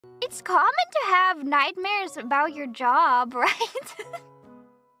it's common to have nightmares about your job, right?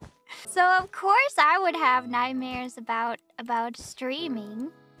 So of course I would have nightmares about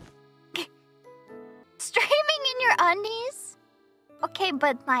streaming. Streaming in your undies? Okay,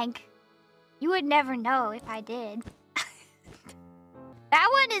 but like, you would never know if I did. That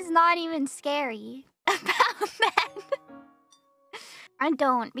one is not even scary about that. I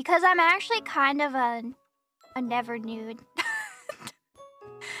don't, because I'm actually kind of a never nude.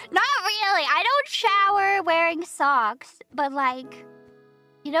 Not really. I don't shower wearing socks, but like,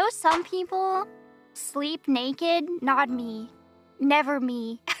 you know, some people sleep naked. Not me. Never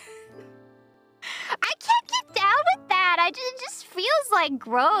me. I can't get down with that. It just feels like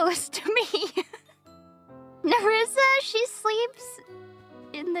gross to me. Nerissa, she sleeps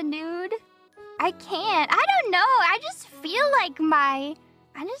in the nude. I can't. I don't know. I just feel like I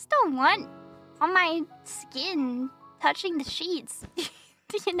just don't want on my skin touching the sheets.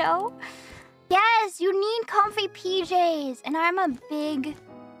 You know? Yes, you need comfy PJs. And I'm a big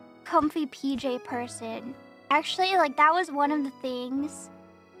comfy PJ person. Actually, like, that was one of the things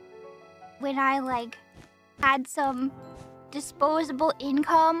when I, like, had some disposable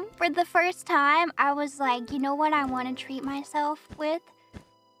income for the first time. I was like, you know what I want to treat myself with?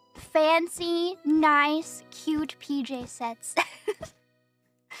 Fancy, nice, cute PJ sets.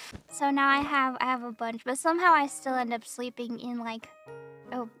 So now I have a bunch, but somehow I still end up sleeping in like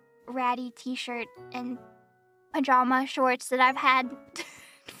a ratty t-shirt and pajama shorts that I've had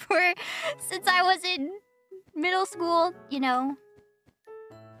since I was in middle school, you know.